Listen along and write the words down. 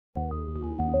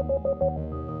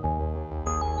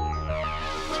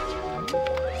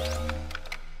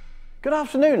Good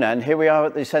afternoon, and here we are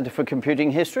at the Centre for Computing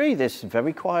History this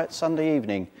very quiet Sunday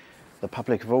evening. The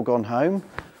public have all gone home,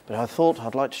 but I thought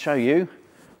I'd like to show you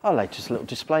our latest little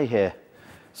display here.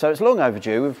 So it's long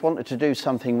overdue. We've wanted to do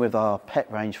something with our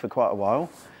PET range for quite a while.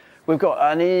 We've got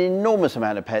an enormous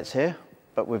amount of PETs here,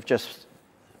 but we've just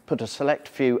put a select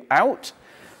few out,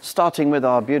 starting with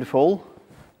our beautiful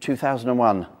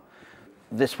 2001.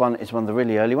 This one is one of the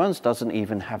really early ones, doesn't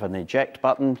even have an eject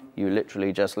button. You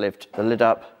literally just lift the lid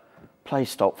up, play,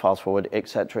 stop, fast forward,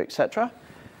 etc, etc.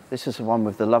 This is the one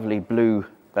with the lovely blue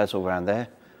bezel around there.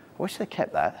 I wish they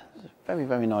kept that. It's very,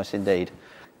 very nice indeed.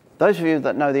 Those of you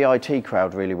that know the IT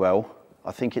crowd really well,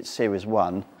 I think it's Series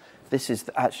 1. This is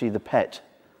actually the PET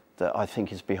that I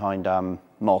think is behind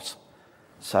MOS.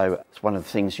 So it's one of the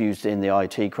things used in the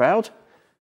IT crowd.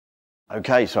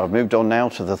 Okay, so I've moved on now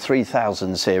to the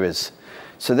 3000 series.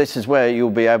 So this is where you'll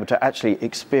be able to actually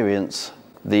experience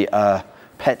the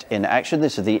PET in action.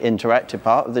 This is the interactive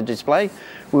part of the display.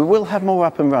 We will have more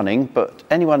up and running, but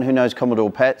anyone who knows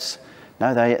Commodore PETs,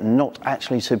 no, they're not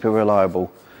actually super reliable.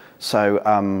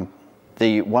 So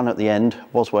the one at the end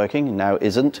was working, now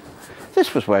isn't.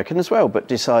 This was working as well, but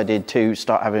decided to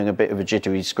start having a bit of a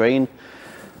jittery screen.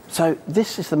 So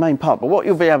this is the main part, but what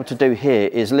you'll be able to do here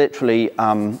is literally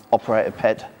operate a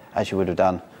PET as you would have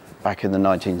done back in the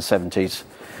 1970s.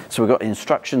 So we've got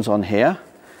instructions on here.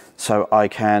 So I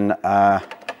can,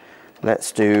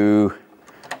 let's try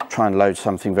and load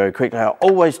something very quickly. I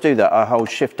always do that. I hold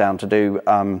shift down to do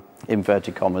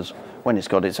inverted commas when it's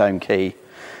got its own key.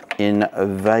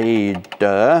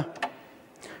 Invader,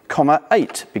 comma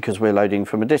 8, because we're loading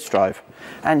from a disk drive.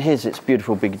 And here's its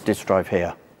beautiful big disk drive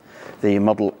here. The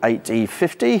model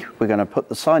 8E50, we're going to put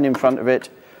the sign in front of it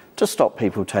to stop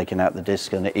people taking out the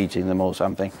disk and eating them or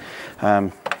something.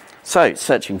 So it's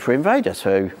searching for Invader.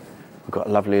 So we've got a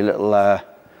lovely little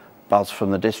buzz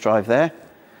from the disk drive there.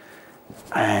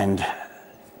 And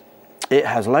it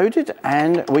has loaded,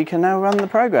 and we can now run the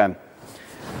program.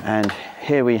 And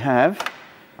here we have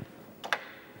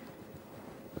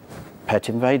PET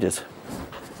Invaders,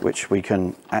 which we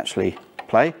can actually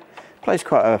play. Plays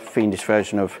quite a fiendish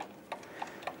version of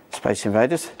Space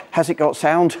Invaders. Has it got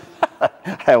sound?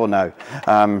 Hell no.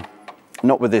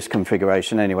 Not with this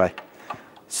configuration anyway.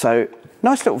 So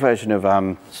nice little version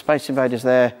of Space Invaders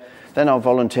there. Then our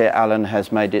volunteer Alan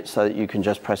has made it so that you can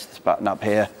just press this button up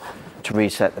here to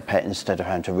reset the PET instead of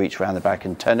having to reach around the back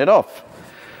and turn it off.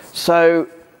 So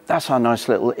that's our nice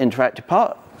little interactive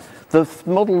part. The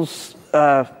model's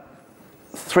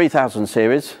 3000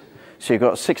 series, so you've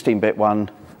got a 16-bit one,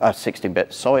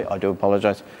 16-bit, sorry, I do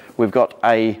apologise. We've got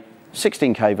a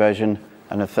 16K version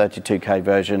and a 32K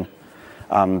version.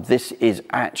 This is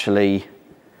actually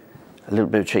a little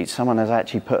bit of a cheat. Someone has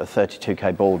actually put a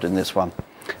 32K board in this one,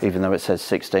 even though it says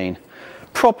 16.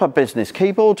 Proper business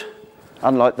keyboard,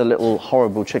 unlike the little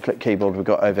horrible chiclet keyboard we've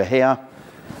got over here.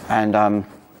 And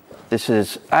this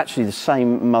is actually the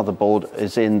same motherboard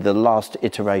as in the last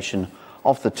iteration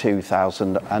of the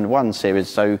 2001 series.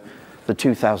 So the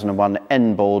 2001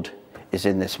 N board is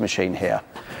in this machine here.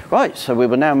 Right, so we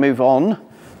will now move on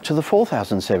to the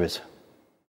 4000 series.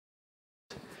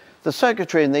 The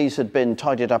circuitry in these had been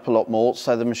tidied up a lot more,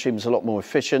 so the machine was a lot more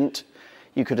efficient.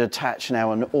 You could attach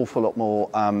now an awful lot more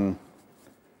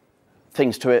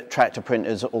things to it, tractor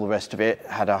printers, all the rest of it,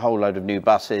 had a whole load of new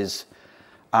buses.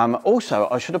 Also,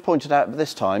 I should have pointed out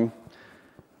this time,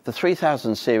 the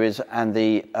 3000 series and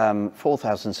the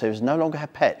 4000 series no longer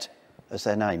have PET as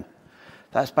their name.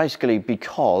 That's basically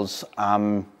because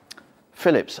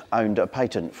Philips owned a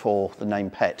patent for the name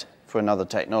PET for another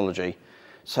technology.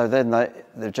 So then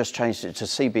they've just changed it to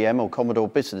CBM or Commodore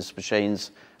Business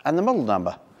Machines and the model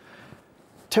number.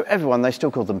 To everyone, they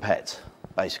still call them PETs,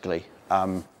 basically.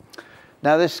 Now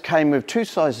this came with two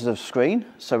sizes of screen.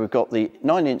 So we've got the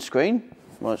 9-inch screen,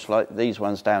 much like these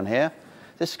ones down here.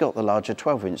 This has got the larger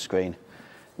 12-inch screen.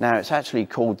 Now it's actually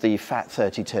called the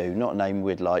FAT32, not a name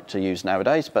we'd like to use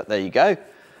nowadays, but there you go.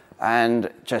 And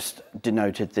just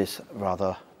denoted this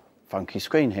rather funky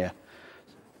screen here.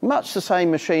 Much the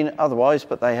same machine otherwise,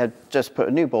 but they had just put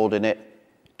a new board in it,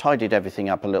 tidied everything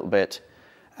up a little bit,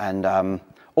 and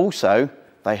also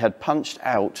they had punched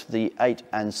out the 8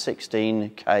 and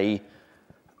 16K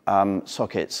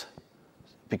sockets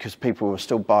because people were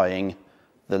still buying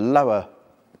the lower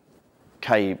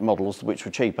K models, which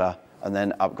were cheaper, and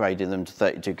then upgrading them to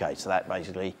 32K. So that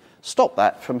basically stopped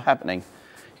that from happening.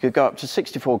 You could go up to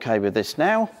 64K with this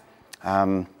now.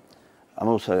 I'm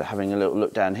also having a little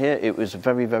look down here. It was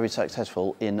very, very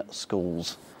successful in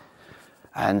schools.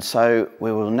 And so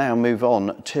we will now move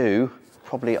on to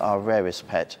probably our rarest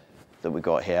PET that we've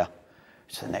got here.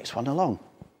 It's the next one along.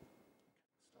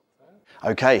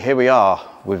 Okay, here we are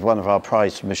with one of our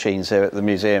prized machines here at the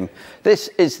museum. This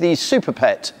is the Super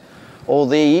PET, or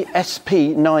the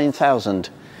SP9000.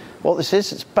 What this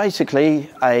is, it's basically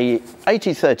a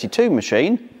 8032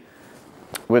 machine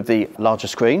with the larger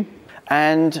screen,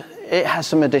 and it has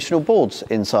some additional boards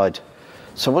inside.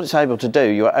 So what it's able to do,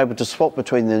 you're able to swap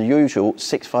between the usual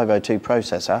 6502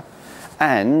 processor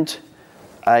and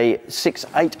a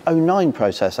 6809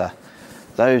 processor.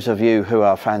 Those of you who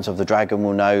are fans of the Dragon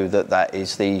will know that that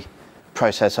is the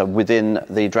processor within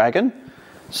the Dragon.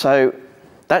 So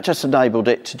that just enabled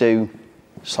it to do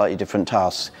slightly different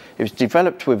tasks. It was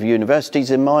developed with universities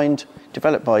in mind,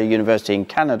 developed by a university in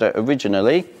Canada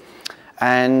originally,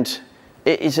 and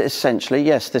it is essentially,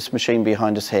 yes, this machine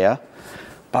behind us here,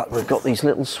 but we've got these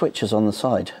little switches on the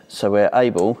side, so we're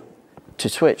able to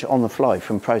switch on the fly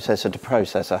from processor to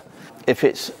processor. If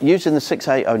it's using the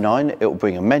 6809, it will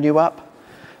bring a menu up.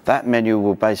 That menu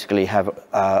will basically have,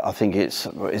 I think is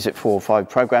it 4 or 5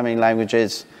 programming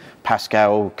languages,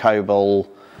 Pascal, COBOL,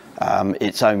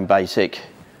 its own BASIC,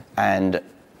 and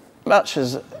much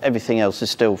as everything else is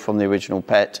still from the original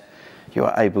PET, you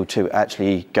are able to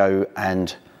actually go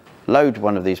and load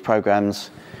one of these programs,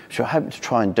 which we're hoping to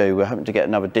try and do. We're hoping to get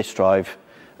another disk drive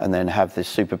and then have this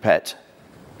Super PET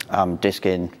disk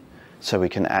in, so we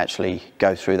can actually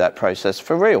go through that process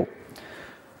for real.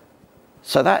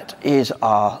 So that is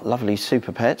our lovely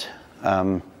Super PET.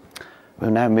 We'll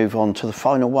now move on to the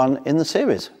final one in the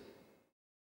series.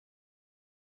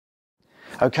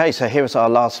 Okay, so here's our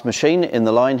last machine in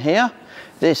the line here.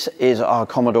 This is our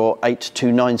Commodore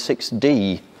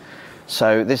 8296D.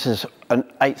 So this is an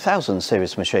 8000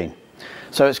 series machine.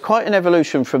 So it's quite an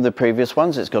evolution from the previous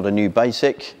ones. It's got a new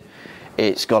BASIC.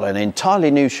 It's got an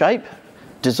entirely new shape,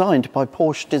 designed by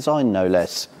Porsche Design, no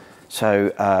less.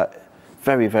 So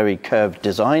very, very curved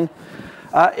design.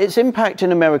 Its impact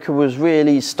in America was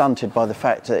really stunted by the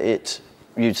fact that it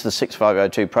used the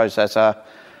 6502 processor,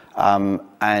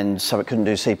 and so it couldn't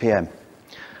do CPM.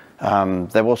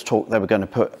 There was talk they were going to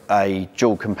put a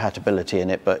dual compatibility in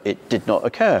it, but it did not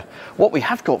occur. What we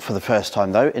have got for the first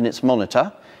time, though, in its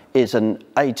monitor is an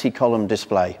 80-column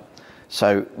display.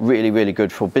 So really, really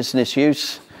good for business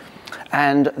use.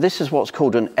 And this is what's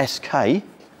called an SK.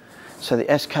 So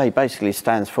the SK basically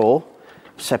stands for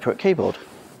separate keyboard.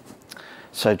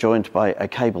 So joined by a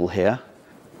cable here,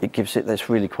 it gives it this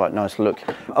really quite nice look.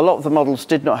 A lot of the models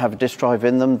did not have a disk drive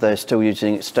in them. They're still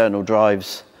using external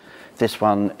drives. This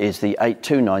one is the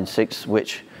 8296,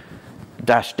 which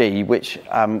 -D, which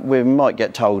we might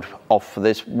get told off for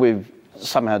this. We've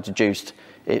somehow deduced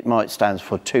it might stand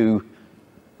for 2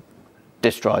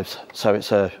 disk drives. So it's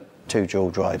 2 dual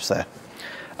drives there.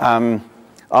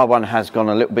 Our one has gone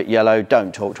a little bit yellow.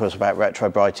 Don't talk to us about retro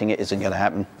brighting, it isn't going to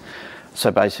happen.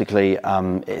 So basically,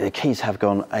 the keys have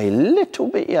gone a little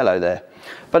bit yellow there.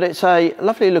 But it's a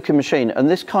lovely looking machine, and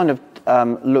this kind of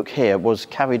look here was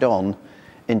carried on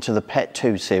into the PET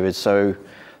 2 series. So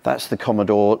that's the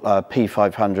Commodore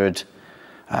P500,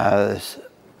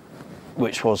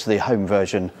 which was the home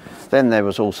version. Then there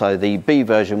was also the B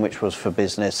version, which was for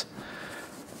business.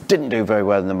 Didn't do very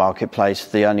well in the marketplace.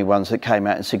 The only ones that came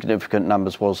out in significant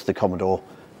numbers was the Commodore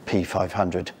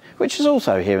P500, which is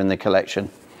also here in the collection.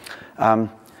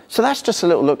 So that's just a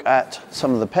little look at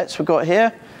some of the PETs we've got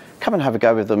here. Come and have a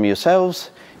go with them yourselves.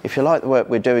 If you like the work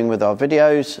we're doing with our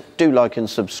videos, do like and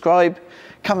subscribe.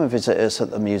 Come and visit us at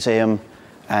the museum,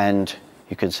 and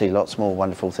you can see lots more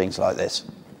wonderful things like this.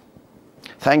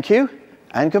 Thank you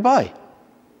and goodbye.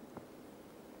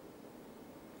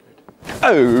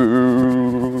 Oh.